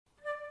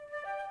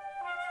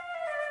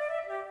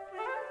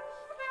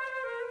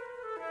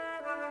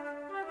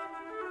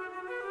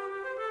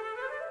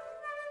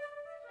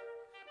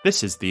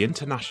This is the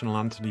International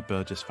Anthony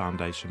Burgess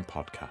Foundation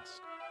podcast.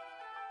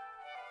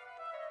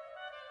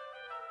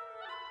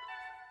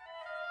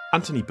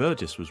 Anthony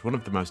Burgess was one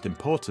of the most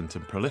important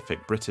and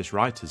prolific British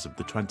writers of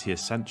the 20th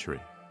century.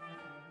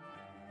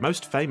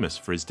 Most famous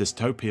for his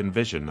dystopian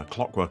vision, A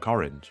Clockwork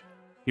Orange,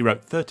 he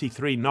wrote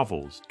 33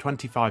 novels,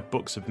 25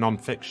 books of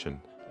non-fiction,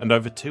 and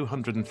over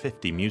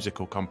 250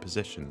 musical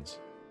compositions.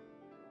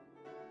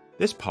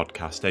 This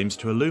podcast aims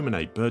to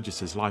illuminate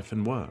Burgess's life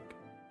and work,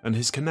 and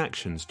his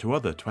connections to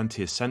other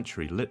 20th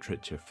century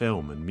literature,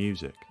 film and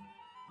music.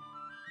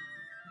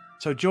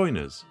 So join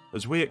us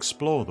as we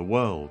explore the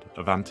world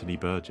of Anthony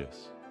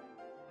Burgess.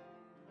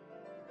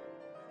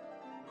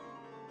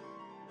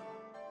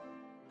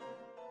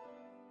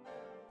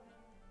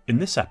 In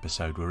this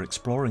episode we're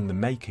exploring the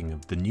making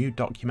of the new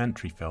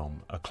documentary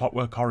film A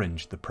Clockwork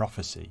Orange, The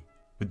Prophecy,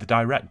 with the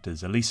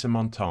directors Elisa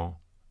Mantin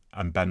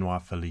and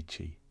Benoit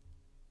Felici.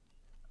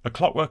 A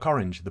Clockwork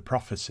Orange, The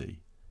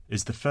Prophecy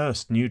is the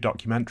first new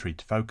documentary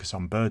to focus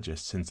on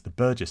Burgess since the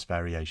Burgess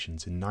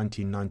Variations in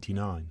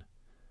 1999.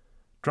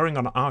 Drawing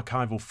on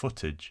archival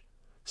footage,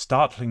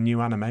 startling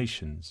new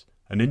animations,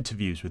 and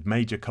interviews with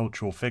major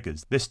cultural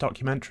figures, this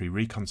documentary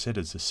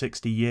reconsiders the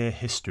 60-year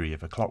history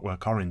of A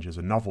Clockwork Orange as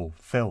a novel,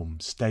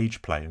 film,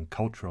 stage play and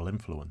cultural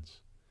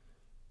influence.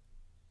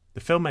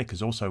 The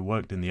filmmakers also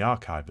worked in the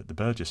archive at the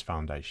Burgess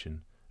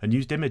Foundation and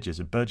used images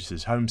of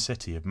Burgess's home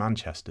city of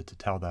Manchester to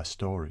tell their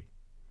story.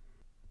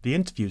 The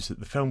interviews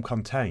that the film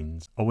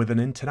contains are with an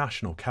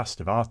international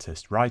cast of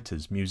artists,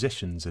 writers,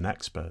 musicians and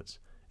experts,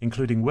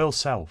 including Will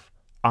Self,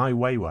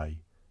 Weiwei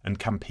and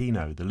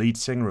Campino, the lead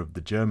singer of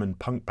the German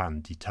punk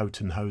band Die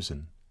Toten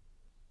Hosen.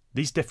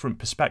 These different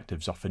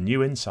perspectives offer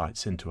new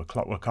insights into A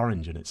Clockwork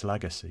Orange and its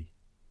legacy.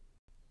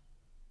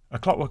 A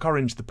Clockwork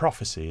Orange, The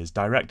Prophecy is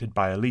directed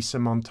by Elisa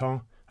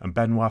Mantin and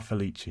Benoit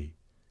Felici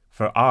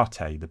for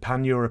Arte, the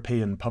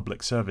pan-European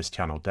public service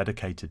channel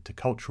dedicated to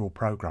cultural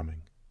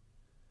programming.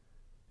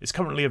 It's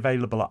currently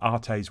available at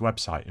Arte's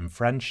website in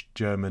French,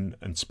 German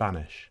and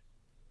Spanish.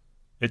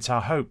 It's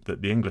our hope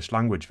that the English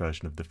language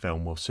version of the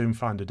film will soon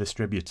find a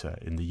distributor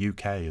in the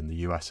UK and the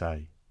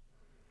USA.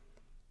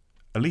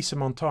 Elisa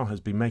Mantin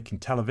has been making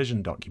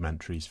television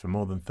documentaries for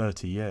more than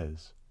 30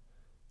 years.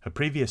 Her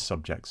previous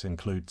subjects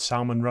include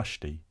Salman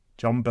Rushdie,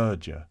 John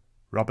Berger,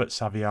 Robert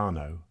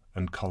Saviano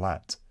and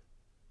Colette.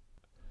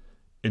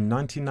 In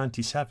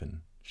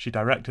 1997, she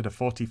directed a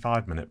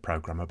 45-minute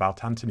programme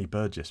about Anthony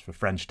Burgess for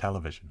French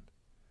television.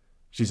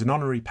 She's an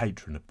honorary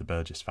patron of the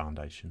Burgess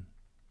Foundation.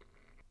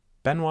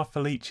 Benoit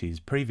Felici's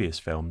previous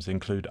films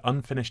include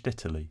Unfinished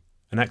Italy,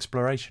 an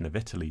exploration of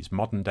Italy's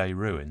modern-day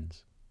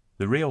ruins,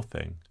 The Real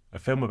Thing, a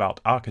film about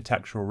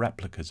architectural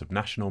replicas of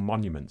national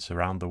monuments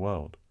around the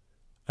world,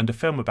 and a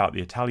film about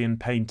the Italian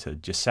painter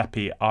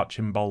Giuseppe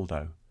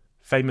Arcimboldo,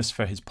 famous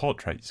for his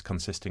portraits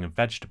consisting of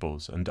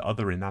vegetables and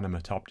other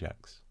inanimate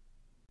objects.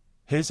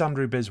 Here's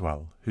Andrew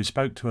Biswell, who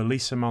spoke to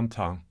Elisa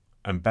Mantin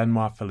and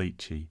Benoit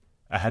Felici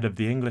ahead of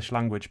the English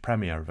language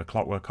premiere of A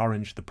Clockwork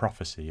Orange, The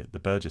Prophecy at the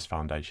Burgess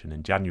Foundation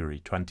in January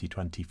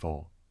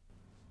 2024.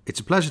 It's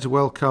a pleasure to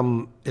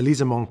welcome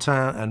Elisa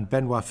Mantin and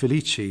Benoit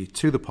Felici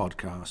to the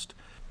podcast.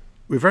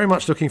 We're very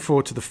much looking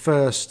forward to the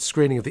first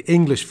screening of the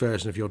English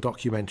version of your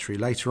documentary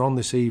later on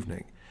this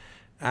evening,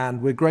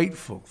 and we're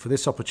grateful for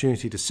this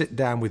opportunity to sit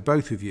down with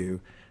both of you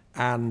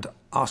and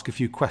ask a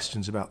few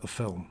questions about the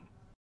film.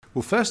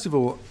 Well, first of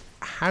all,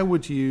 how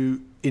would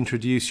you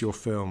introduce your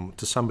film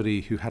to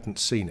somebody who hadn't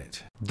seen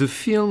it? The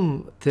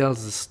film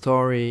tells the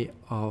story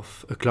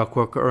of A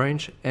Clockwork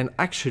Orange, and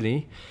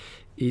actually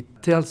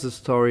it tells the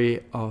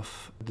story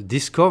of the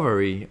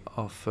discovery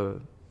of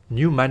a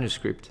new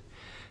manuscript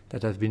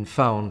that has been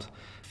found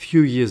a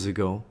few years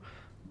ago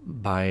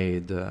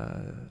by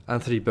the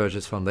Anthony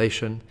Burgess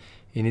Foundation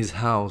in his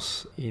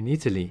house in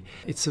Italy.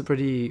 It's a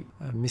pretty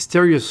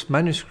mysterious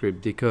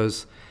manuscript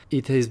because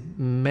it is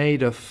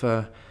made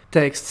of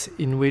texts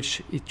in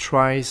which it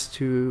tries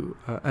to,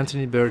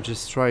 Anthony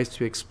Burgess tries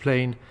to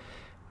explain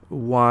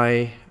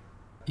why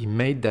he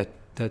made that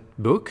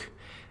book,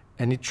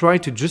 and he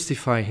tried to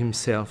justify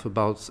himself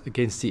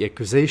against the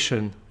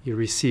accusation he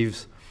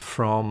receives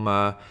from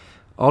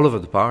all over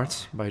the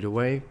parts, by the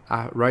way,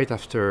 right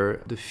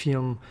after the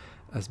film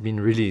has been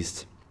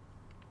released.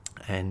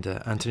 And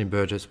Anthony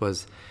Burgess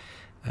was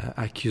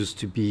accused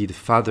to be the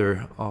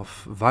father of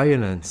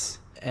violence.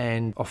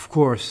 And of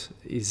course,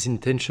 his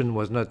intention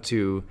was not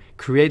to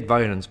create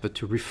violence, but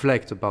to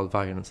reflect about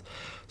violence.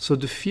 So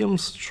the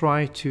films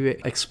try to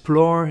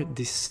explore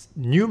this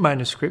new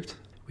manuscript,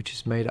 which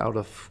is made out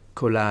of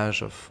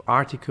collage of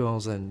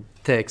articles and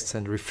texts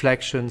and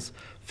reflections,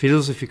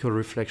 philosophical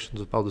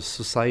reflections about the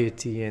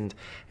society and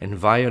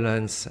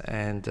violence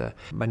and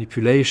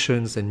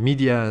manipulations and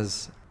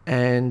medias.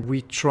 And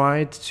we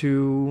tried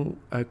to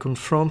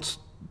confront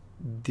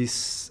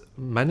this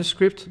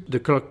manuscript,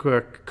 the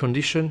clockwork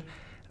condition,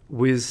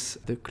 with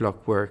the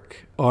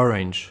Clockwork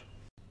Orange.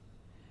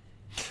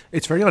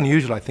 It's very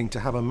unusual, I think,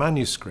 to have a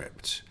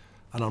manuscript,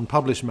 an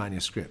unpublished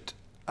manuscript,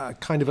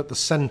 kind of at the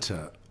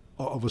centre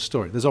of a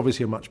story. There's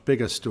obviously a much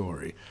bigger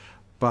story,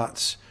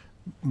 but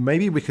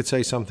Maybe we could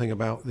say something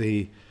about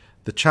the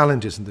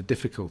challenges and the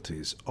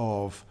difficulties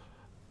of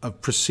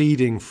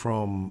proceeding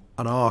from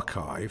an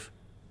archive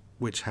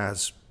which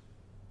has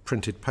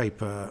printed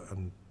paper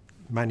and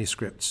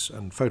manuscripts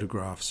and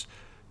photographs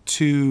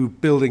to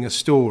building a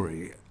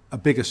story, a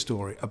bigger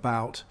story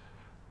about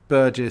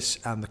Burgess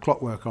and the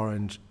Clockwork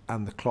Orange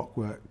and the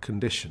clockwork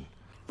condition.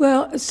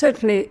 Well,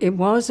 certainly it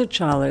was a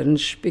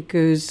challenge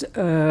because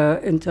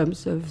in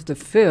terms of the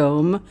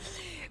film,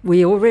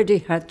 we already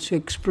had to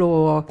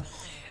explore,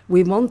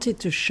 we wanted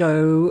to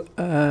show,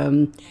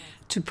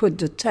 to put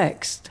the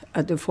text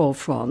at the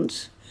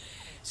forefront.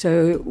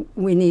 So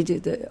we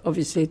needed,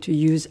 obviously, to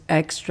use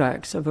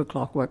extracts of A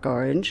Clockwork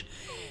Orange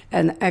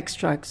and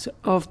extracts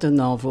of the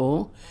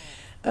novel.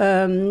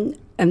 And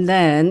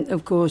then,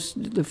 of course,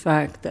 the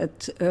fact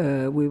that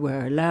we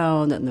were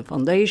allowed and the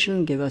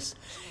foundation gave us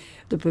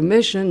the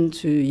permission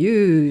to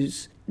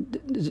use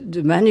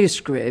the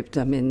manuscript,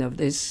 of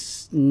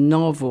this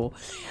novel,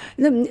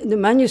 the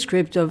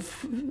manuscript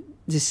of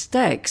this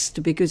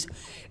text, because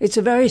it's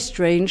a very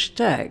strange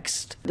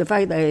text. The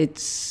fact that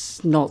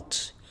it's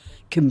not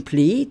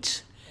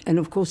complete, and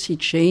of course he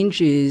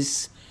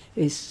changes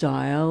his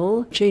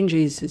style,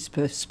 changes his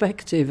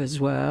perspective as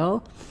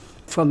well,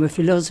 from a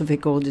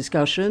philosophical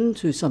discussion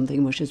to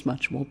something which is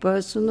much more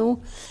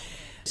personal.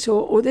 So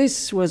all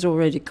this was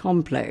already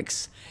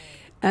complex.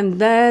 And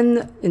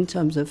then, in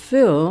terms of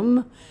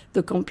film,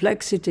 the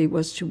complexity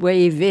was to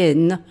weave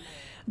in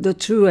the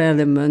two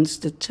elements,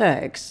 the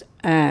text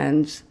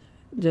and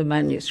the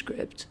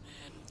manuscript.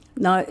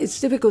 Now, it's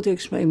difficult to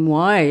explain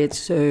why it's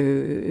so,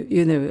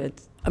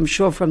 I'm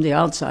sure from the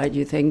outside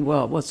you think,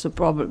 well, what's the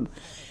problem?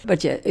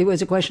 But yeah, it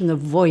was a question of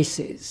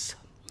voices,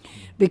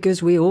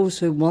 because we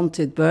also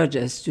wanted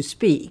Burgess to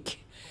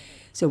speak.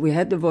 So we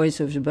had the voice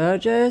of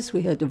Burgess,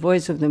 we had the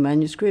voice of the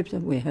manuscript,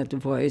 and we had the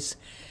voice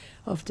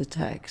of the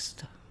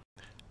text.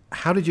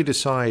 How did you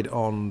decide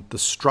on the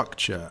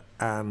structure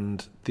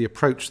and the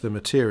approach to the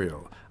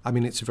material?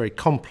 It's a very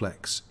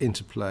complex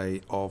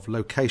interplay of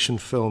location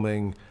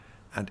filming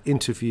and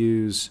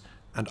interviews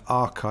and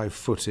archive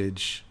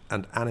footage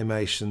and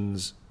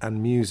animations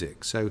and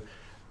music. So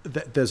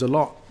there's a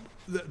lot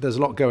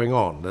going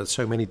on. There's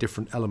so many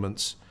different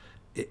elements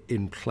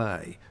in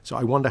play. So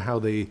I wonder how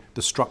the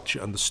structure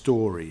and the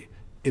story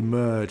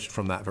emerged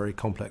from that very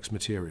complex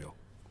material.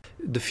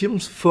 The film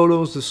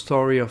follows the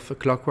story of A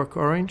Clockwork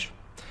Orange,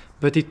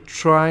 but it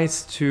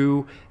tries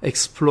to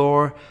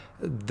explore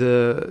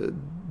the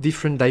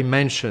different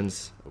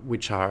dimensions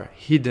which are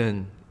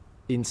hidden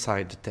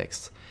inside the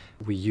text.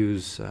 We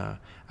use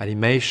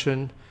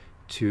animation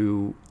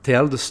to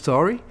tell the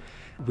story.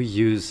 We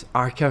use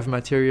archive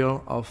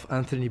material of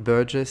Anthony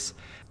Burgess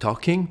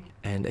talking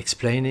and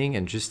explaining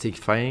and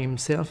justifying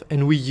himself.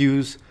 And we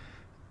use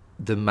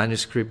the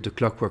manuscript, the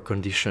clockwork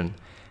condition,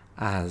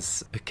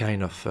 as a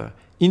kind of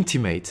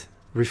intimate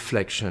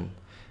reflection,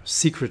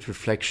 secret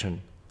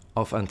reflection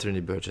of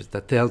Anthony Burgess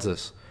that tells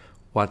us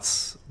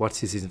what's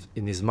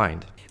in his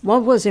mind.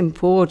 What was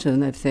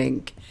important, I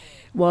think,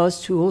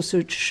 was to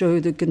also show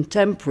the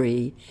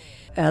contemporary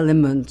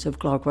element of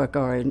Clockwork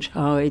Orange,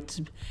 how it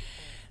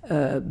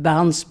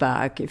bounced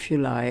back, if you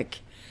like.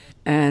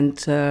 And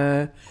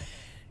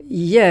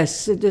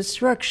yes, the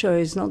structure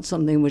is not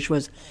something which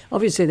was...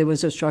 Obviously, there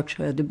was a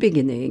structure at the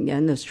beginning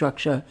and a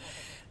structure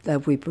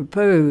that we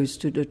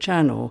proposed to the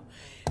channel.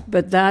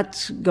 But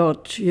that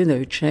got,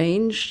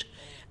 changed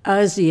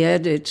as the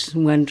edit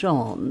went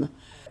on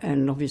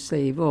and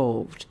obviously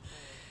evolved.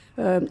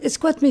 It's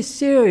quite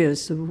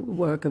mysterious, the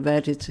work of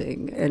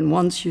editing. And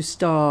once you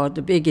start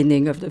the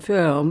beginning of the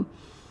film,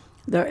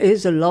 there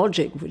is a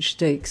logic which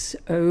takes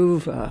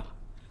over.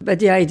 But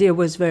the idea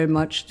was very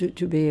much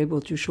to be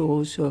able to show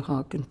also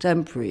how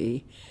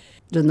contemporary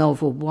the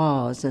novel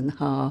was and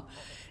how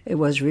it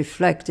was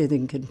reflected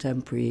in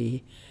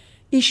contemporary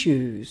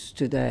issues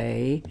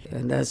today.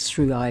 And that's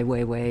through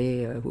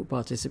Weiwei, who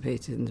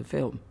participated in the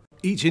film.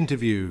 Each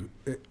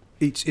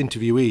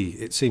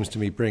interviewee, it seems to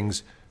me,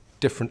 brings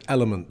different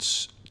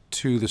elements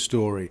to the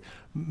story.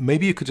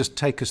 Maybe you could just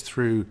take us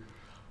through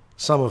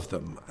some of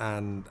them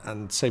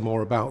and say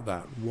more about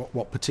that,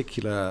 what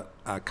particular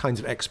kinds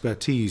of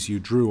expertise you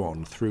drew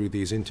on through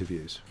these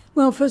interviews.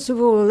 Well, first of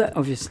all,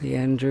 obviously,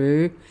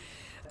 Andrew,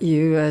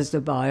 you as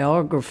the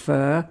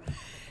biographer,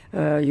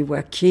 you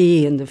were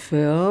key in the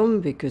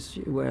film because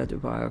you were the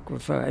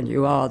biographer and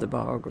you are the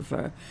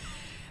biographer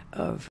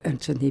of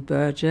Anthony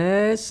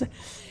Burgess.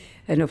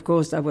 And of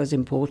course that was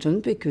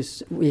important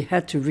because we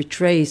had to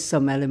retrace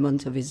some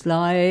element of his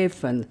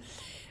life and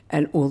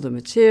all the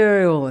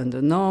material and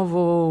the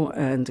novel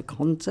and the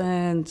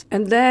content.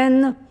 And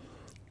then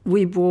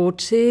we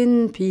brought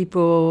in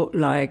people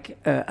like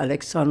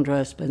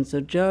Alexandra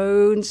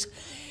Spencer-Jones.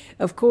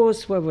 Of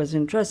course, what was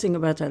interesting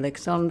about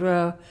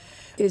Alexandra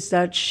is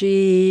that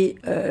she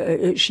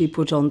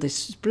put on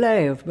this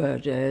play of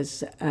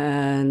Burgess,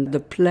 and the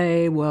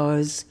play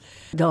was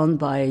done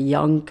by a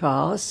young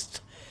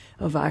cast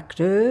of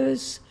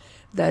actors,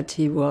 that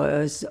he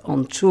was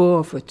on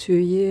tour for 2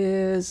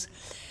 years.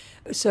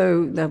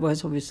 So that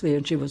was obviously,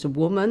 and she was a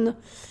woman.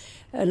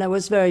 And I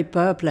was very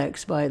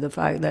perplexed by the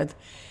fact that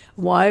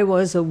why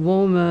was a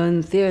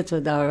woman theatre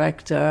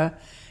director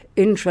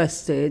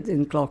interested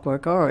in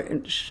Clockwork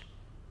Orange?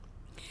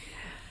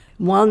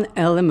 One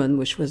element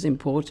which was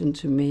important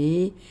to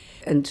me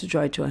and to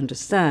try to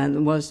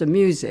understand was the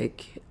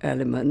music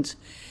element,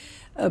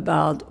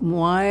 about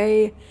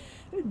why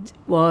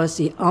was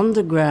the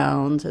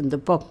underground and the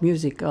pop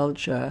music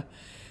culture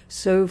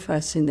so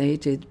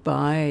fascinated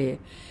by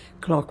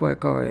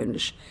Clockwork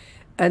Orange.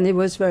 And it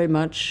was very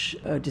much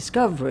a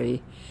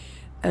discovery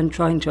and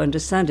trying to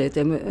understand it.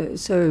 And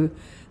so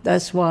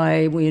that's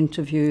why we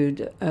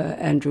interviewed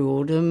Andrew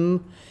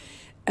Oldham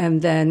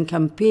and then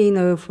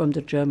Campino from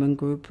the German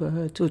group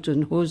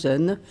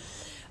Totenhausen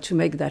to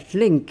make that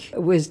link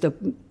with the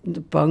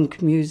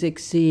punk music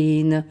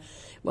scene,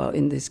 well,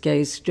 in this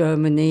case,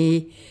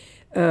 Germany,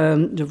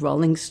 the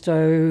Rolling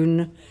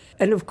Stone.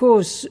 And of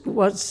course,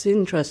 what's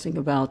interesting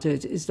about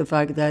it is the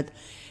fact that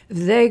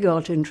they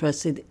got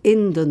interested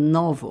in the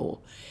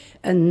novel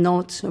and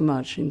not so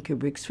much in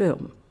Kubrick's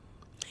film.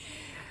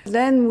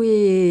 Then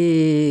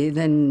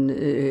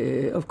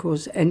of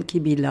course, Enki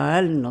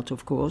Bilal, not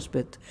of course,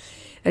 but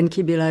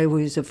Enki Bilal, who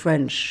is a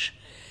French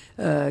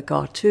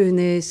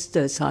cartoonist,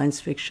 a science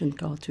fiction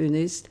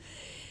cartoonist.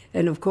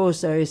 And of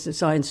course, there is the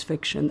science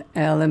fiction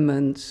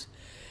element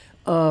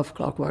of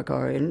Clockwork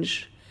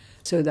Orange.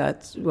 So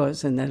that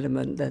was an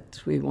element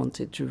that we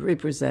wanted to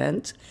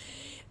represent.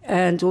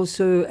 And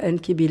also,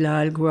 Enki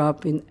Bilal grew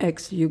up in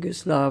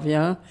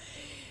ex-Yugoslavia.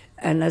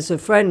 And as a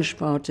French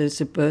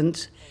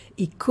participant,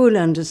 he could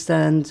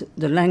understand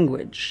the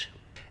language.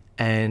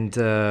 And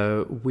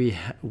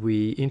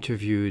we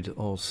interviewed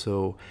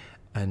also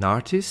an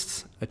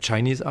artist, a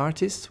Chinese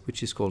artist,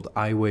 which is called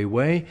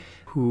Weiwei,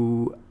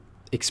 who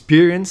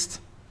experienced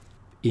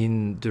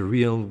in the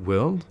real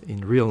world,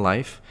 in real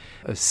life,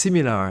 a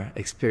similar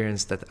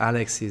experience that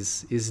Alex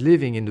is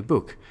living in the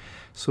book.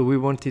 So we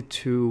wanted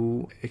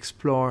to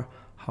explore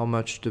how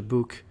much the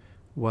book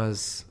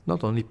was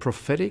not only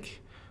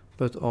prophetic,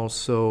 but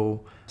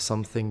also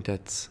something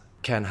that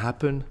can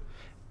happen,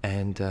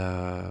 and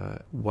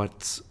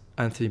what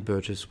Anthony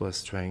Burgess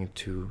was trying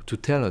to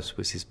tell us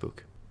with his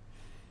book.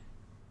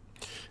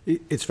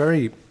 It's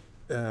very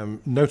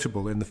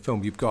notable in the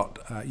film. You've got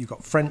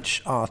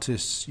French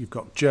artists, you've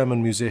got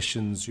German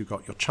musicians, you've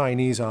got your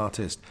Chinese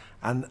artist,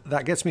 and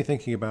that gets me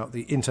thinking about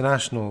the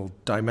international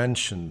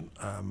dimension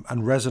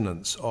and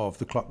resonance of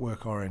the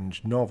Clockwork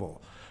Orange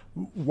novel.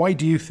 Why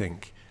do you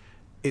think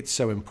it's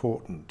so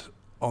important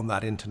on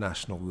that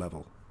international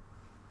level?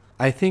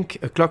 I think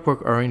A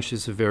Clockwork Orange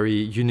is a very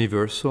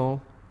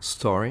universal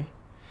story,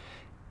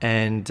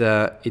 and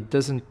it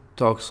doesn't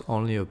talk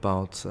only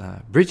about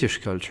British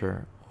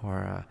culture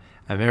or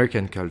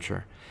American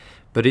culture,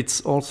 but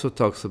it also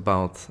talks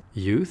about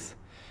youth,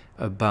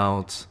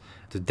 about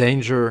the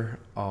danger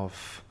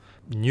of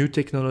new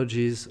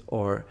technologies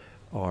or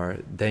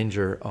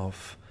danger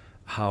of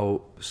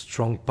how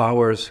strong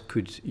powers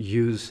could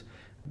use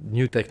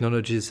new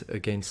technologies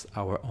against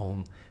our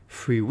own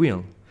free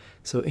will.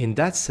 So in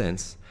that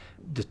sense,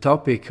 the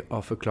topic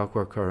of A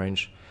Clockwork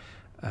Orange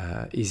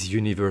is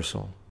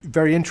universal.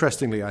 Very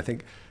interestingly, I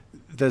think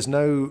there's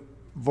no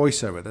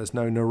voiceover, there's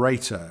no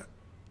narrator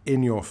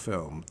in your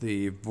film.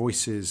 The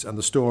voices and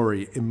the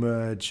story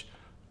emerge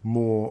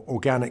more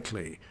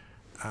organically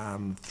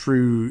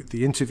through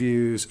the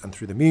interviews and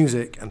through the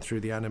music and through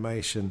the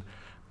animation.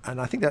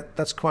 And I think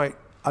that's quite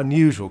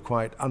unusual,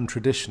 quite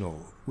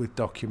untraditional with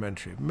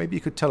documentary. Maybe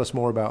you could tell us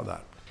more about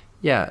that.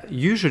 Yeah,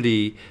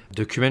 usually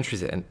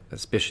documentaries, and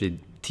especially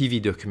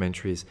TV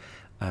documentaries,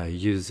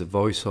 use a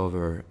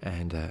voiceover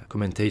and a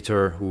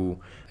commentator who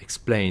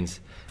explains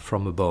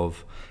from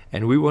above.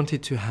 And we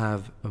wanted to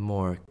have a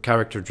more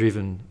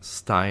character-driven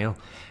style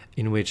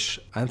in which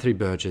Anthony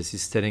Burgess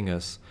is telling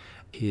us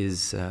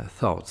his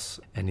thoughts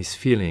and his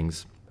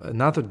feelings.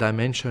 Another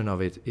dimension of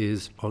it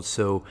is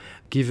also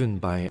given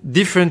by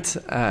different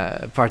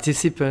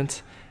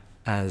participants,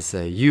 as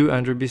you,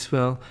 Andrew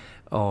Biswell,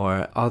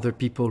 or other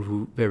people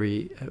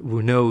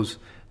who knows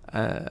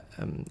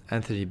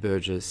Anthony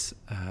Burgess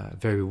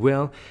very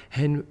well,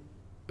 and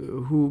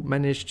who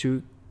managed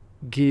to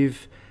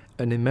give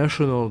an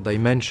emotional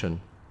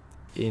dimension,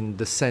 in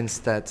the sense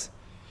that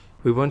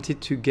we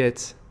wanted to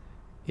get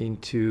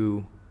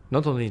into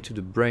not only into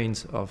the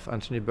brains of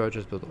Anthony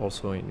Burgess, but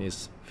also in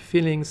his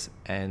feelings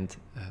and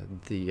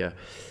the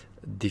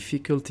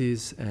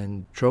difficulties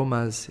and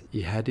traumas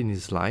he had in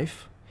his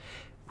life,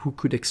 who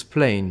could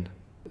explain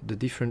the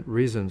different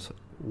reasons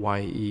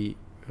why he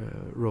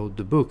wrote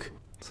the book.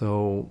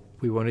 So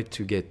we wanted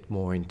to get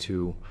more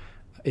into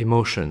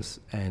emotions,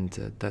 and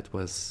that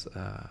was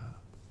a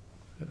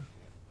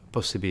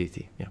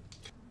possibility. Yeah.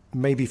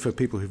 Maybe for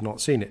people who've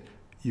not seen it,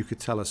 you could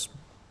tell us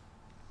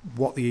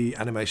what the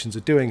animations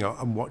are doing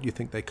and what you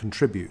think they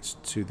contribute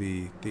to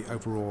the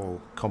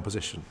overall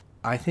composition.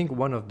 I think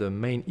one of the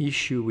main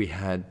issues we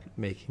had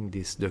making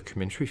this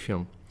documentary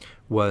film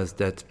was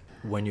that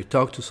when you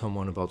talk to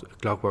someone about A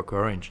Clockwork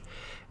Orange,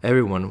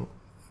 everyone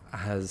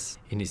has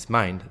in his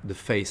mind the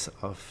face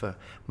of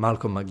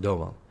Malcolm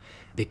McDowell,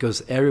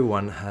 because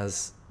everyone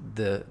has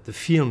the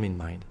film in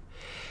mind.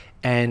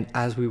 And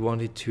as we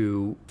wanted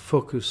to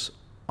focus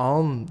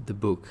on the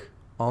book,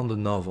 on the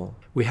novel,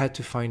 we had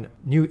to find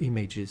new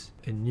images,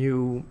 a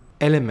new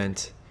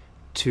element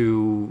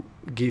to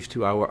give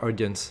to our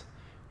audience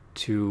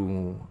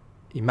to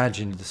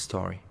imagine the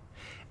story.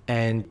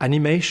 And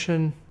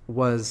animation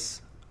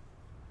was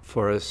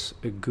for us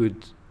a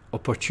good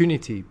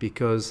opportunity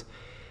because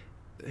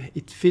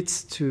it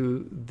fits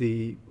to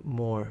the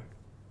more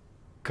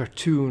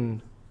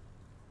cartoon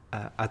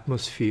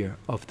atmosphere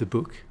of the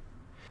book.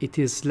 It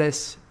is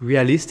less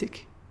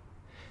realistic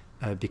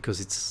because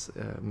it's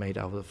made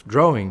out of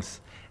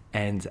drawings,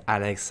 and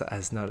Alex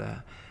has not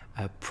a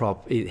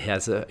prop. It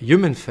has a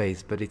human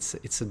face, but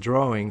it's a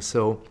drawing,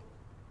 so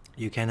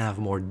you can have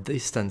more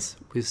distance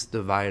with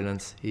the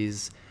violence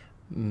he's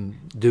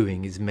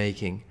he's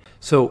making.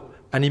 So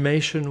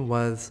animation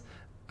was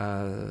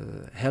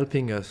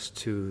helping us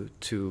to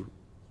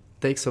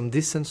take some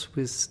distance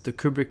with the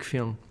Kubrick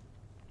film,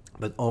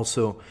 but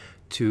also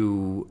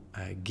to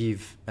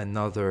give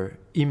another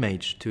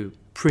image, to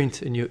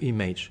print a new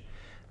image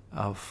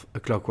of A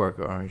Clockwork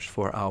Orange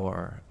for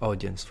our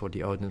audience, for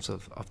the audience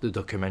of the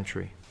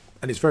documentary.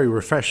 And it's very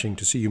refreshing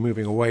to see you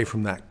moving away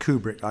from that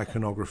Kubrick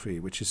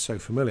iconography, which is so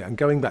familiar, and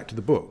going back to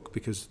the book,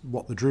 because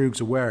what the Droogs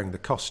are wearing, the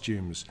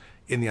costumes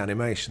in the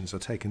animations, are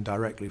taken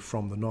directly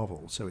from the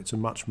novel. So it's a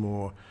much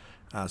more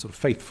sort of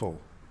faithful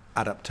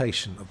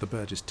adaptation of the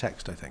Burgess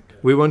text, I think.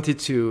 We wanted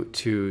to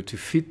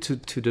fit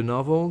to the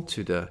novel,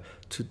 to the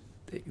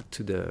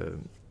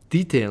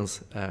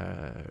details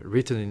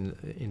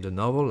written in the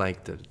novel,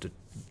 like the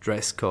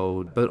dress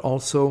code, but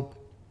also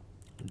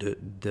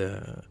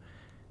the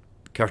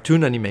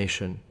cartoon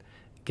animation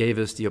gave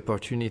us the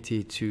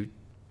opportunity to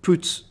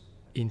put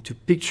into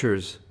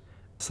pictures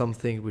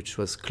something which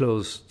was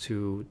close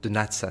to the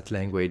Natsat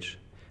language,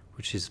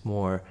 which is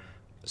more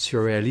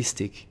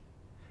surrealistic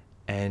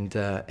and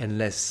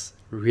less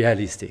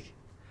realistic.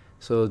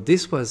 So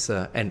this was,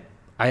 and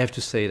I have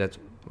to say that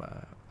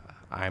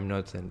I'm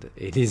not, and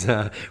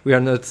Elisa, we are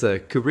not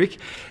Kubrick,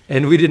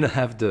 and we didn't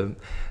have the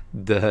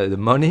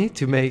money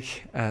to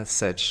make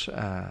such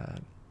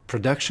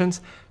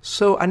productions.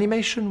 So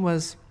animation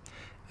was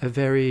a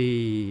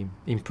very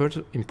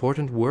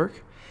important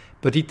work,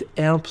 but it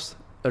helps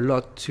a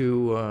lot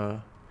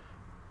to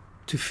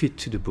fit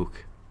to the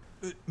book.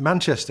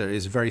 Manchester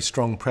is a very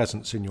strong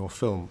presence in your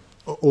film,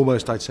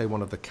 almost I'd say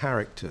one of the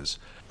characters.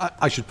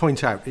 I should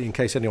point out, in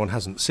case anyone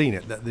hasn't seen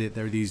it, that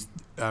there are these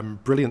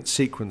brilliant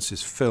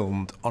sequences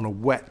filmed on a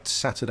wet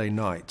Saturday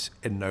night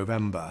in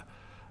November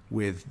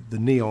with the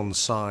neon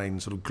sign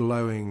sort of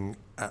glowing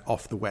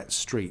off the wet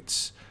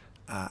streets.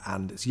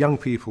 And it's young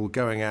people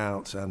going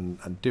out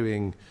and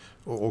doing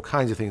all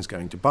kinds of things,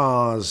 going to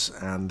bars,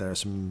 and there are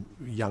some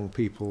young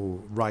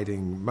people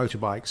riding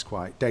motorbikes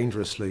quite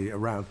dangerously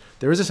around.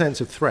 There is a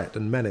sense of threat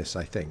and menace,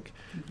 I think,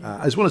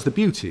 as well as the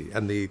beauty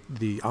and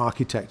the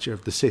architecture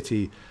of the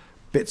city,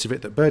 bits of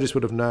it that Burgess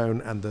would have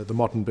known, and the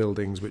modern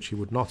buildings which he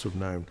would not have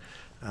known.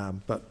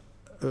 But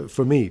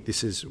for me,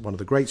 this is one of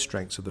the great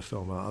strengths of the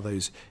film, are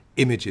those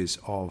images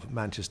of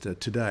Manchester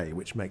today,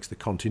 which makes the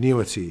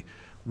continuity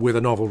with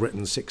a novel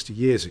written 60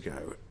 years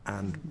ago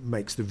and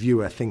makes the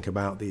viewer think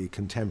about the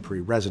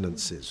contemporary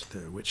resonances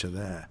which are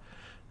there.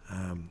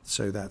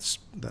 So that's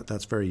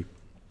very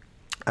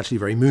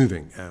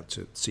moving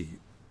to see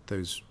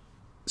those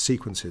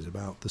sequences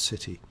about the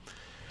city.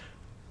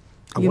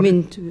 You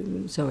mean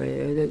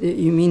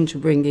to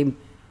bring him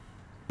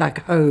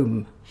back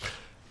home?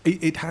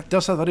 It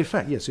does have that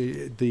effect, yes.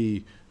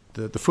 The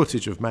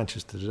footage of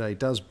Manchester today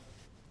does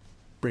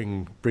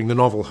bring the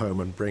novel home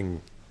and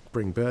bring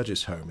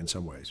Burgess home in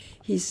some ways.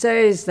 He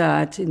says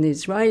that in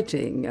his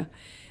writing,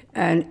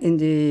 and in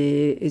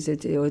the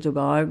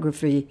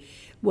autobiography,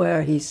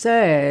 where he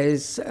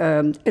says,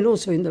 and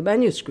also in the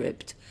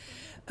manuscript,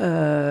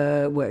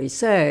 where he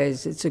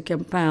says it's a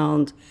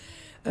compound.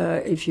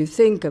 If you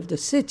think of the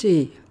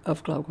city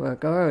of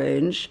Clockwork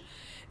Orange,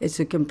 it's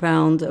a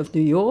compound of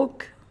New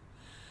York,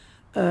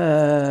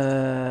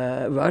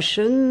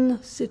 Russian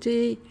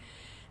city,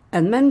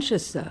 and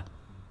Manchester.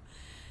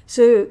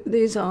 So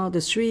these are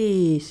the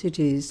three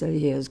cities that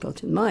he has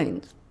got in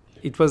mind.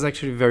 It was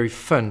actually very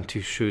fun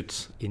to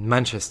shoot in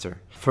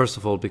Manchester. First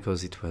of all,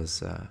 because it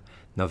was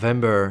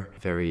November,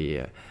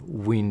 very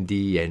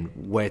windy and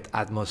wet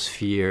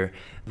atmosphere.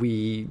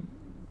 We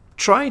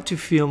tried to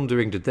film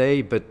during the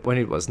day, but when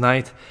it was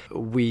night,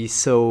 we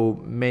saw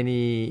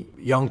many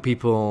young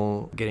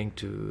people getting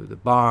to the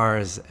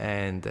bars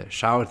and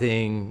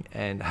shouting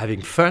and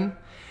having fun.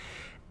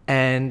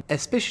 And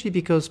especially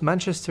because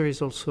Manchester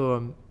is also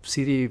a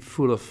city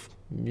full of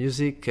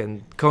music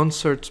and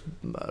concerts,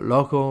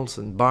 locals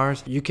and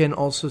bars. You can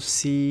also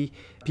see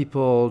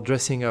people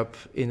dressing up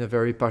in a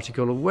very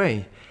particular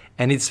way.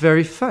 And it's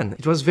very fun.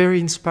 It was very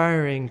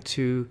inspiring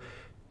to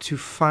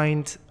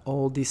find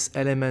all these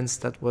elements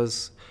that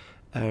was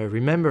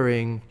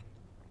remembering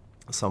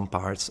some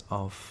parts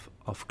of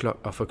A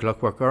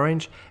Clockwork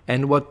Orange,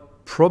 and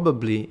what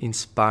probably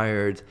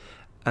inspired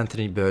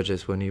Anthony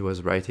Burgess when he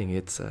was writing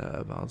it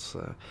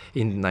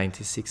in the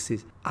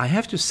 1960s. I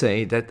have to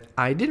say that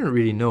I didn't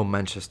really know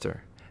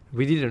Manchester.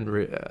 We didn't.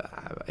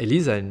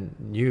 Elisa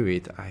knew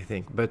it, I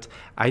think, but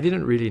I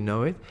didn't really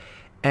know it,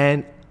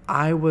 and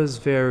I was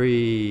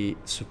very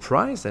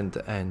surprised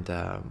and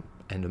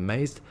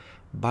amazed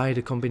by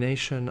the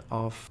combination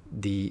of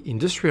the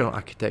industrial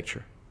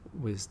architecture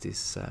with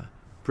these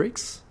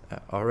bricks,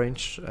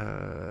 orange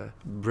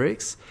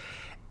bricks,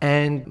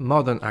 and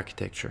modern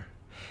architecture.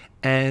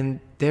 And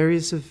there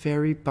is a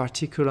very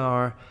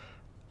particular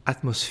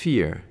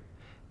atmosphere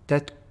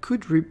that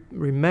could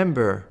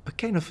remember a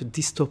kind of a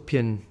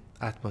dystopian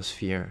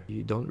atmosphere.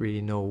 You don't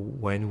really know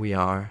when we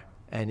are,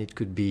 and it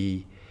could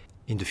be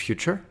in the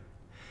future,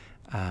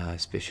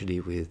 especially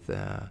with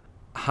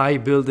high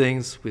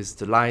buildings with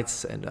the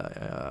lights and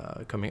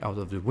coming out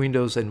of the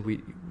windows, and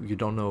you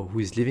don't know who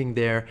is living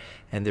there,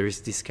 and there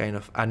is this kind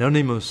of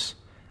anonymous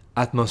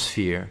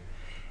atmosphere,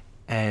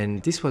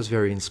 and this was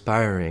very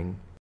inspiring.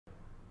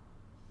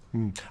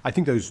 I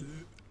think those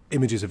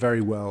images are very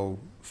well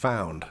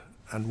found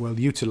and well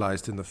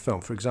utilized in the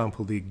film. For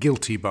example, the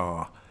guilty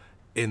bar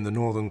in the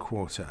Northern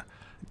Quarter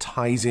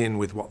ties in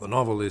with what the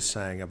novel is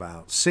saying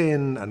about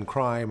sin and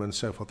crime and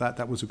so forth.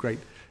 That was a great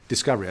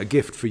discovery, a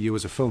gift for you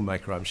as a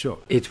filmmaker, I'm sure.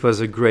 It was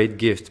a great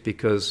gift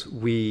because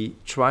we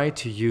tried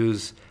to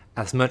use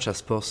as much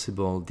as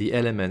possible the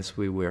elements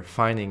we were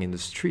finding in the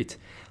street,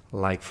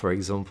 like, for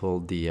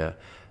example, the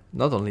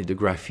not only the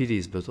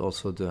graffitis but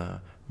also the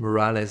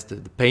murales,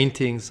 the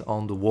paintings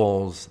on the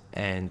walls,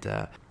 and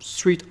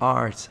street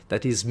art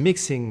that is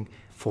mixing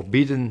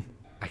forbidden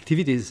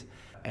activities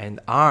and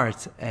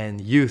art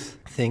and youth,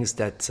 things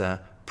that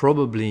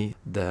probably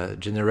the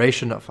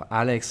generation of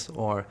Alex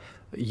or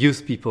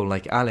youth people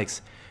like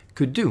Alex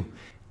could do.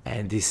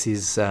 And this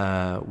is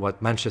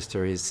what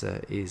Manchester is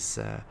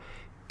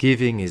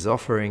giving, is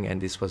offering, and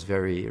this was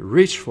very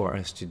rich for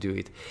us to do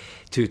it,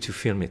 to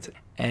film it.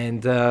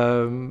 And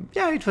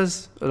it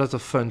was a lot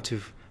of fun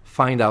to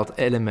find out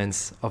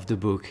elements of the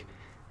book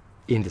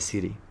in the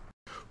city.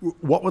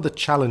 What were the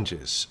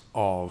challenges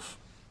of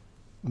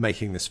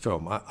making this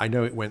film? I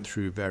know it went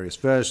through various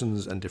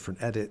versions and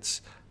different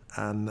edits,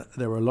 and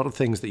there were a lot of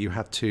things that you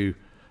had to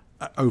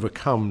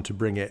overcome to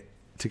bring it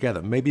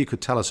together. Maybe you could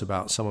tell us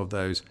about some of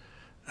those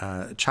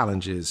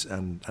challenges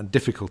and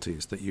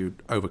difficulties that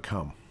you'd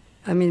overcome.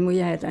 I mean, we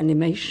had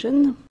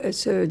animation,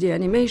 so the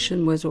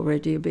animation was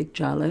already a big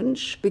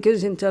challenge,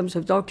 because in terms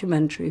of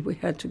documentary, we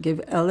had to give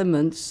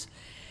elements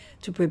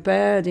to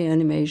prepare the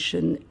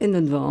animation in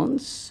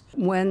advance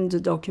when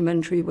the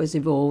documentary was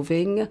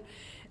evolving,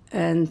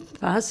 and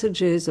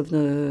passages of the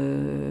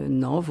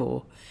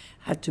novel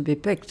had to be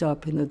picked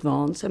up in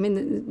advance. I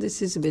mean,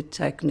 this is a bit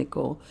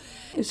technical.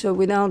 So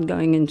without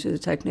going into the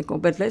technical,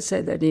 but let's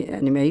say that the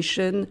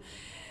animation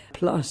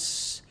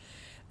plus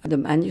the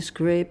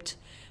manuscript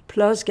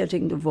plus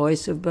getting the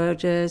voice of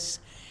Burgess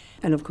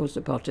and, of course,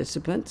 the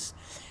participants.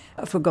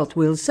 I forgot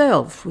Will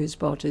Self, who is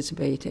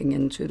participating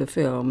into the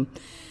film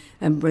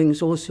and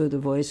brings also the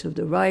voice of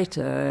the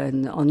writer,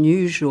 an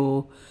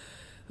unusual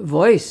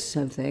voice,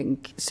 I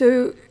think.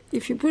 So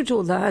if you put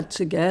all that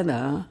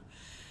together,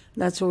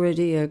 that's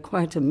already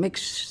quite a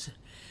mix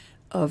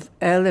of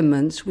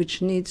elements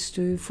which needs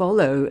to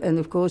follow. And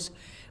of course,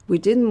 we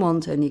didn't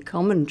want any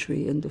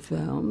commentary in the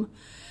film,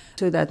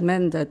 so that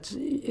meant that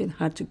it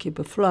had to keep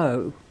a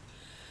flow.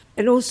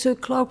 And also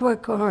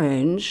Clockwork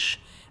Orange,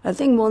 I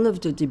think one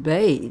of the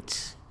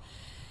debates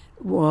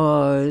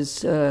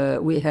was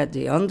we had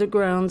the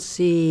underground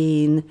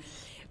scene,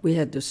 we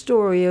had the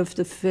story of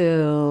the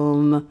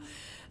film,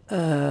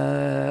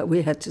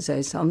 we had to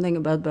say something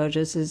about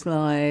Burgess's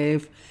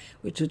life,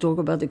 we had to talk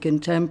about the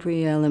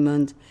contemporary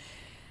element.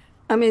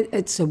 I mean,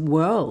 it's a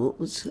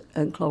world,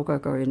 and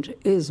Clockwork Orange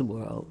is a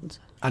world.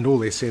 And all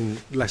this in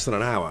less than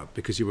an hour,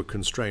 because you were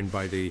constrained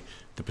by the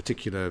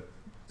particular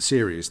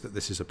series that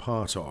this is a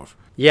part of.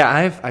 Yeah,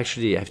 I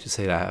have to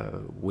say that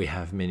we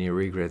have many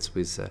regrets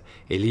with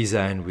Elisa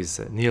and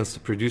with Niels, the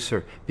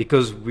producer,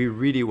 because we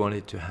really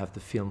wanted to have the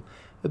film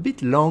a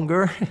bit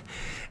longer,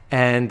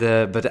 and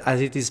but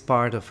as it is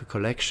part of a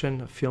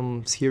collection, a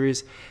film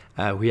series,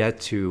 we had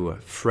to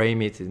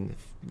frame it in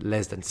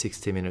less than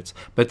 60 minutes.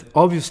 But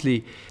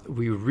obviously,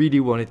 we really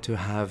wanted to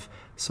have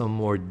some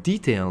more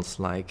details,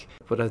 like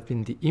what has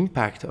been the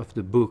impact of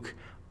the book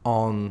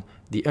on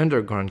the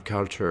underground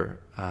culture,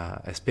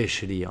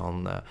 especially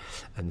on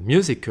the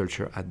music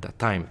culture at that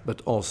time,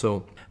 but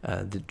also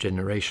the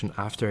generation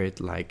after it,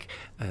 like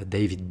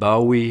David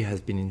Bowie has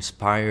been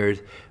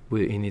inspired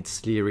in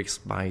its lyrics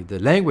by the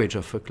language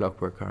of A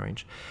Clockwork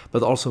Orange,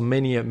 but also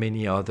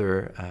many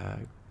other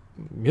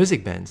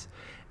music bands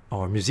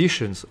or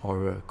musicians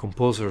or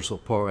composers or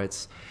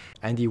poets.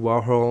 Andy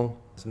Warhol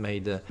has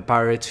made a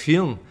pirate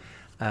film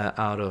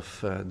out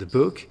of the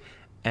book,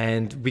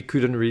 and we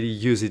couldn't really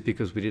use it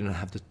because we didn't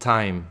have the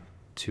time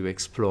to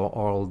explore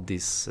all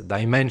these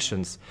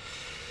dimensions.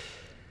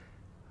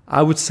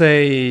 I would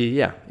say,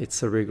 yeah,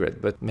 it's a regret,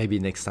 but maybe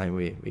next time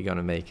we're going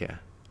to make a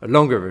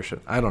longer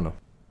version. I don't know.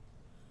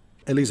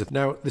 Elisa,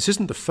 now this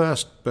isn't the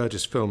first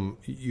Burgess film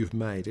you've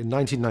made. In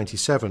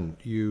 1997,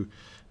 you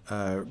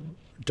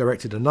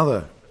directed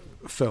another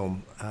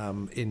film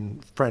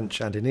in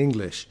French and in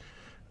English,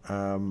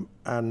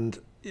 and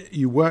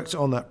you worked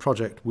on that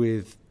project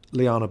with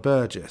Liana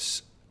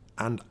Burgess.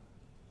 And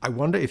I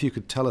wonder if you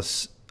could tell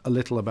us a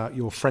little about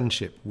your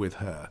friendship with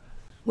her.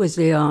 With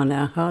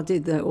Liana, how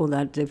did all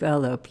that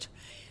develop?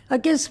 I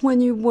guess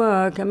when you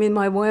work, I mean,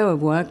 my way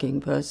of working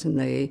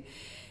personally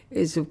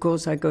is, of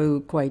course, I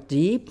go quite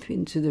deep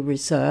into the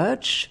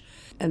research,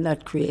 and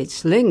that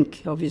creates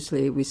link,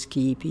 obviously, with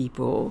key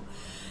people.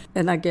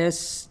 And I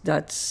guess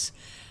that's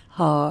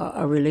how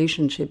our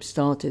relationship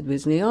started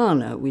with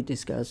Liana. We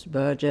discussed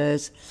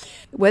Burgess.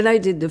 When I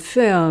did the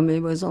film, it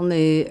was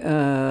only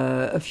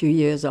a few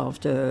years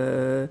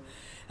after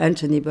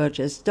Anthony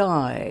Burgess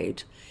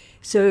died.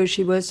 So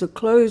she was the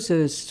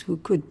closest who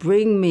could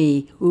bring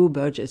me who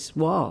Burgess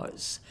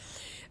was.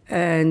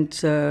 And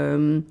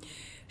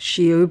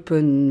she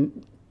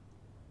opened,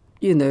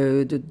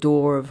 the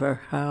door of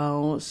her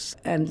house.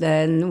 And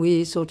then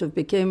we sort of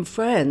became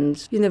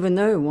friends. You never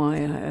know why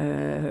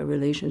her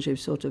relationship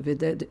sort of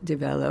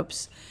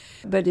develops.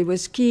 But it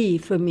was key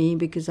for me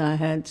because I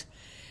had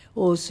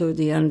also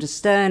the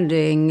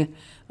understanding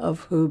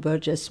of who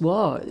Burgess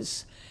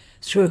was.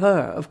 Through her,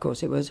 of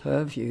course, it was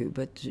her view,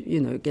 but,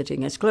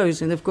 getting as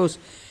close. And, of course,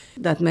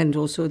 that meant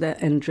also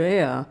that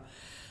Andrea,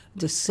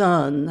 the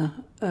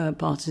son,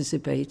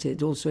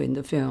 participated also in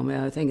the film.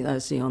 I think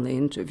that's the only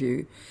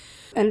interview.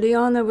 And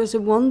Liana was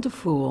a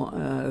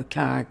wonderful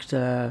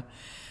character.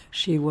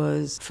 She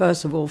was,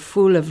 first of all,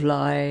 full of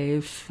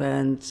life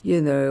and,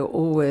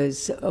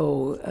 always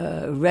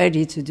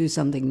ready to do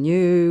something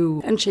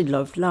new. And she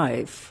loved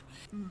life.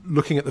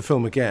 Looking at the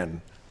film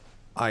again,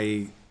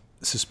 I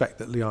suspect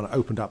that Liana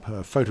opened up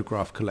her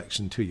photograph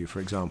collection to you, for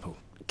example.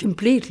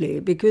 Completely,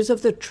 because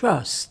of the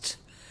trust.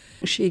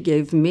 She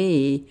gave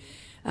me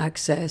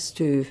access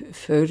to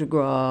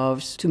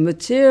photographs, to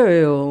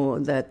material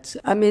that,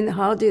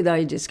 how did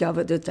I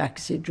discover the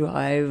taxi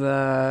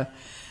driver,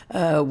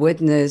 a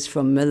witness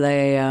from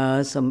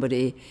Malaya,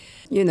 somebody,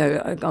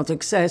 I got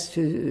access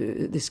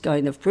to this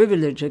kind of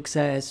privileged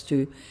access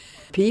to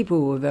people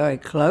who were very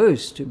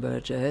close to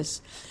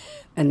Burgess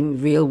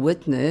and real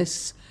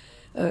witness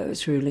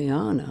through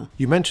Liana.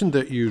 You mentioned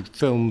that you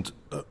filmed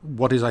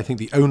what is, I think,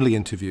 the only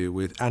interview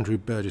with Andrew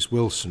Burgess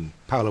Wilson,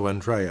 Paolo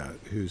Andrea,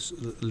 who's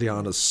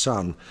Liana's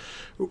son.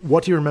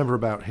 What do you remember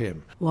about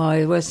him? Well,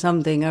 it was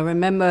something. I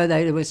remember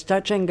that it was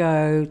touch and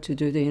go to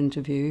do the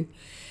interview.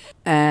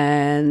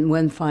 And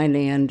when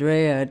finally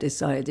Andrea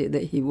decided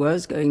that he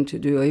was going to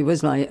do it, it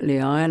was like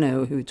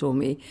Liana who told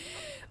me,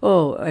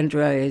 oh,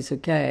 Andrea is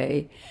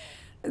okay.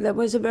 That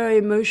was a very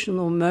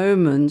emotional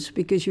moment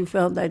because you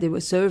felt that it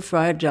was so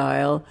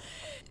fragile.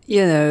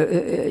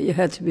 You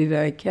had to be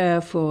very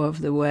careful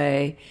of the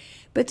way.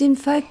 But in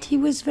fact, he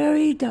was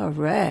very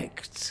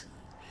direct.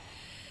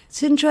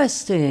 It's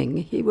interesting.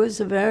 He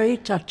was a very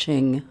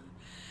touching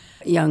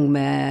young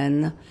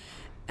man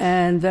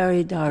and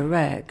very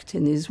direct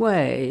in his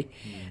way.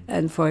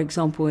 And for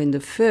example, in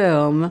the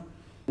film,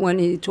 when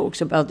he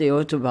talks about the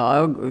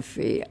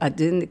autobiography, I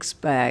didn't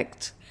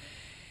expect.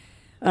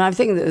 And I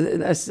think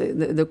that's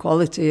the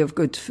quality of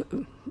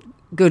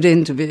good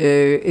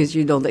interview is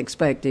you don't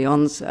expect the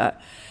answer.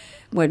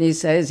 When he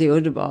says the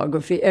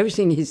autobiography,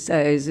 everything he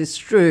says is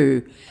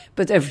true,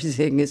 but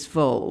everything is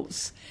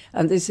false.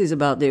 And this is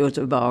about the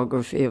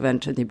autobiography of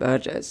Anthony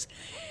Burgess.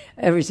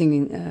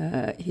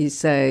 Everything he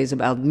says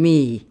about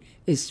me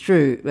is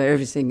true, but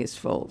everything is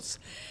false.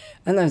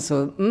 And I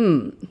thought,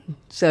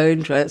 so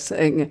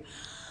interesting.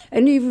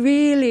 And he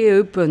really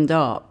opened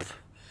up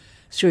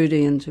through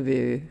the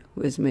interview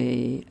with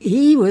me.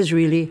 He was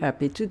really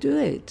happy to do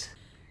it.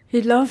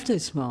 He loved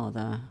his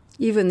father,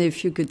 even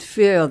if you could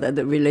feel that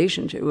the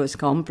relationship was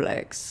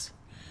complex.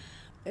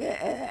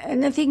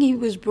 And I think he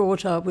was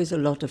brought up with a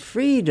lot of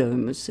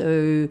freedom.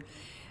 So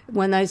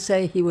when I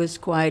say he was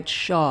quite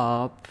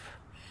sharp,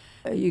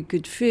 you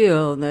could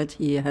feel that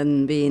he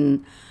hadn't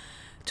been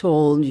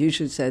told you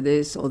should say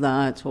this or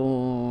that,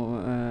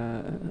 or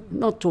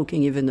not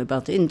talking even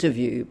about the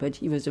interview, but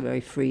he was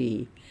very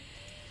free.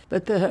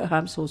 But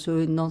perhaps also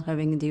in not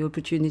having the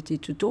opportunity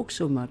to talk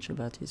so much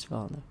about his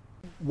father.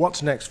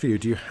 What's next for you?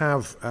 Do you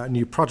have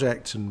new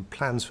projects and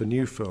plans for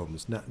new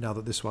films now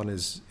that this one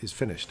is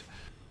finished?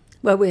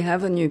 Well, we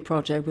have a new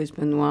project with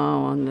Benoit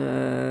on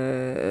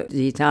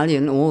the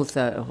Italian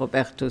author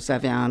Roberto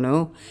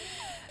Saviano,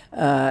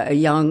 a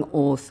young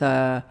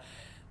author,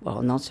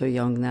 well, not so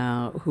young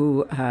now,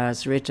 who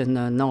has written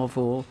a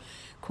novel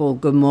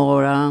called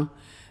Gomorrah,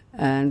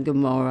 and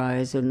Gomorrah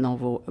is a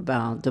novel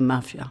about the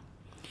mafia.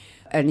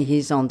 And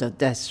he's under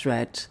death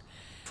threat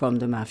from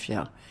the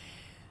mafia.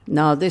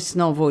 Now, this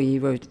novel, he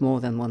wrote more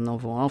than one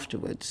novel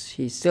afterwards.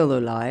 He's still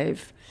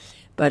alive,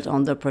 but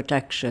under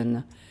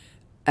protection.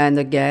 And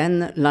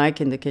again,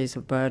 like in the case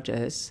of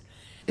Burgess,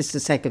 it's the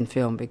second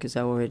film because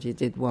I already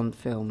did one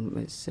film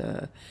with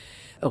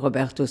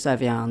Roberto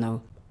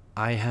Saviano.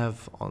 I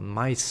have on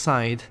my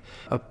side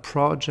a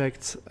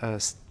project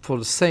for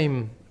the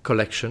same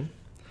collection,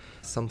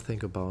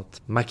 something about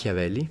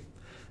Machiavelli,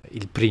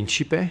 Il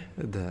Principe,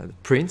 the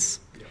prince,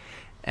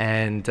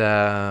 and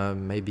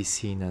maybe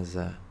seen as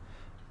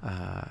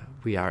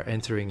we are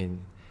entering an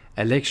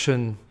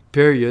election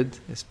period,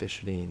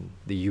 especially in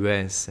the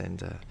US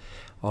and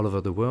all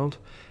over the world.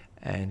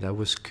 And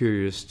I'm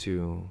curious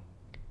to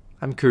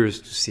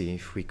see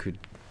if we could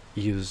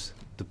use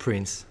the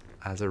prince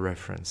as a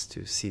reference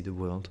to see the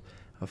world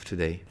of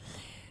today.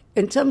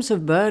 In terms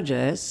of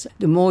Burgess,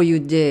 the more you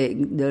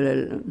dig,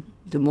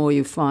 the more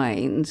you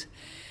find.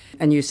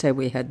 And you say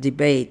we had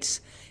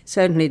debates,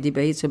 certainly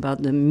debates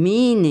about the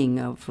meaning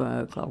of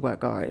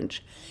Clockwork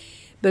Orange.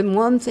 But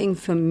one thing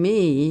for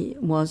me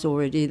was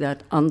already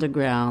that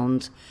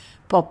underground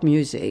pop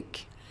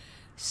music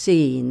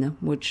scene,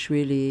 which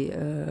really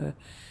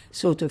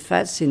sort of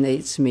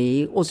fascinates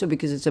me, also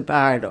because it's a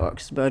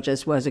paradox.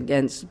 Burgess was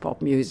against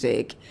pop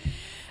music.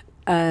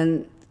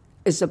 And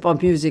it's the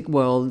pop music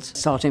world,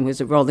 starting with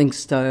the Rolling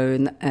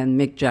Stone and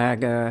Mick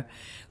Jagger,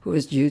 who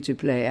was due to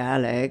play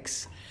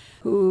Alex,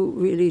 who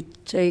really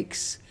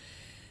takes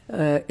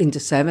in the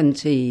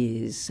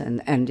 70s,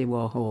 and Andy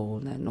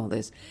Warhol and all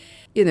this,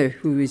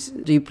 who is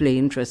deeply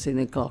interested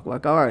in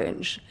Clockwork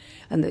Orange.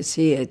 And they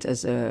see it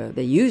as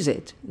they use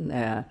it in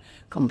their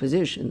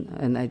composition,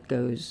 and that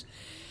goes,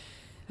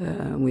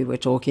 we were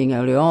talking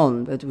early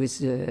on, but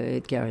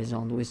it carries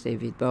on with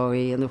David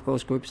Bowie, and of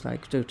course groups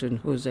like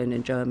Totenhausen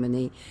in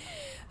Germany,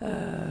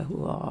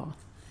 who are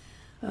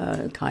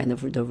kind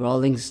of the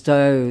Rolling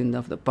Stone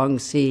of the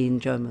punk scene,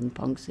 German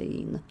punk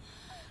scene.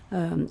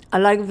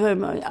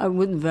 I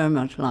would very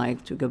much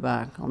like to go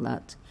back on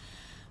that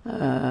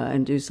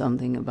and do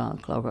something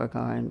about Clockwork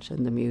Orange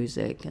and the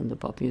music and the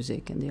pop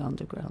music and the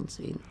underground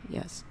scene,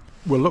 yes.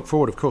 We'll look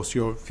forward, of course, to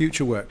your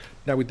future work.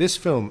 Now, with this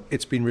film,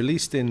 it's been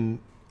released in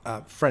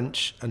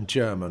French and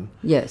German.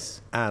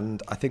 Yes.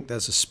 And I think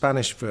there's a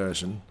Spanish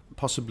version,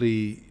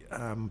 possibly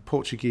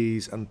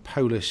Portuguese and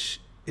Polish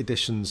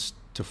editions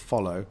to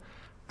follow.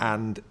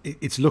 And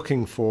it's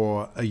looking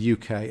for a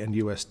UK and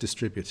US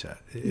distributor,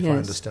 if I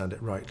understand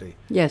it rightly.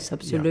 Yes,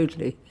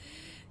 absolutely. Yeah.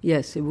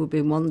 Yes, it would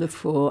be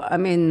wonderful. I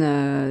mean,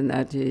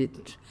 that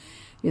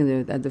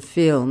the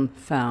film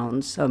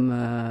found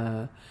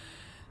some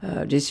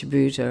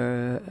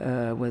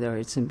distributor, whether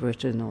it's in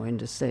Britain or in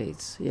the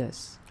States.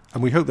 Yes.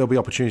 And we hope there'll be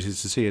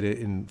opportunities to see it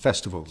in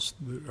festivals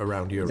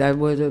around Europe. That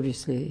would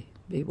obviously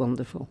be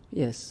wonderful.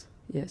 Yes.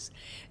 Yes,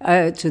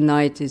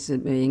 tonight is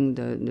being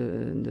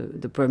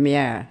the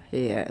premiere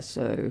here,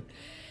 so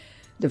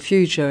the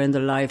future and the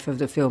life of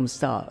the film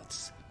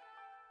starts.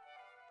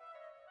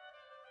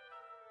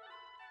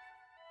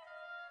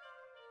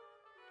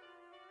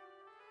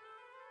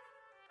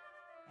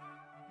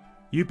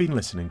 You've been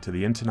listening to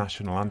the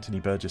International Anthony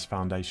Burgess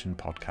Foundation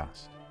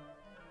podcast.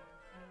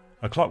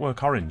 A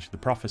Clockwork Orange, The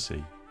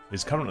Prophecy,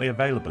 is currently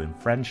available in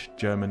French,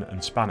 German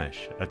and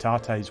Spanish at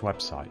Arte's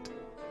website.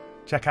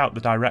 Check out the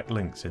direct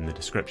links in the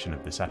description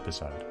of this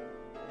episode.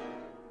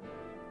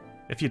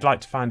 If you'd like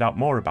to find out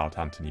more about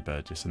Anthony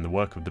Burgess and the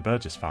work of the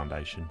Burgess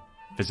Foundation,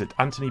 visit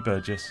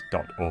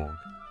anthonyburgess.org.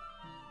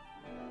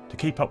 To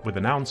keep up with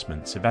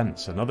announcements,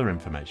 events and other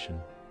information,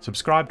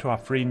 subscribe to our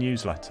free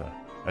newsletter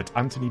at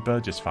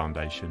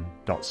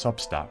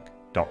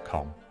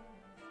anthonyburgessfoundation.substack.com.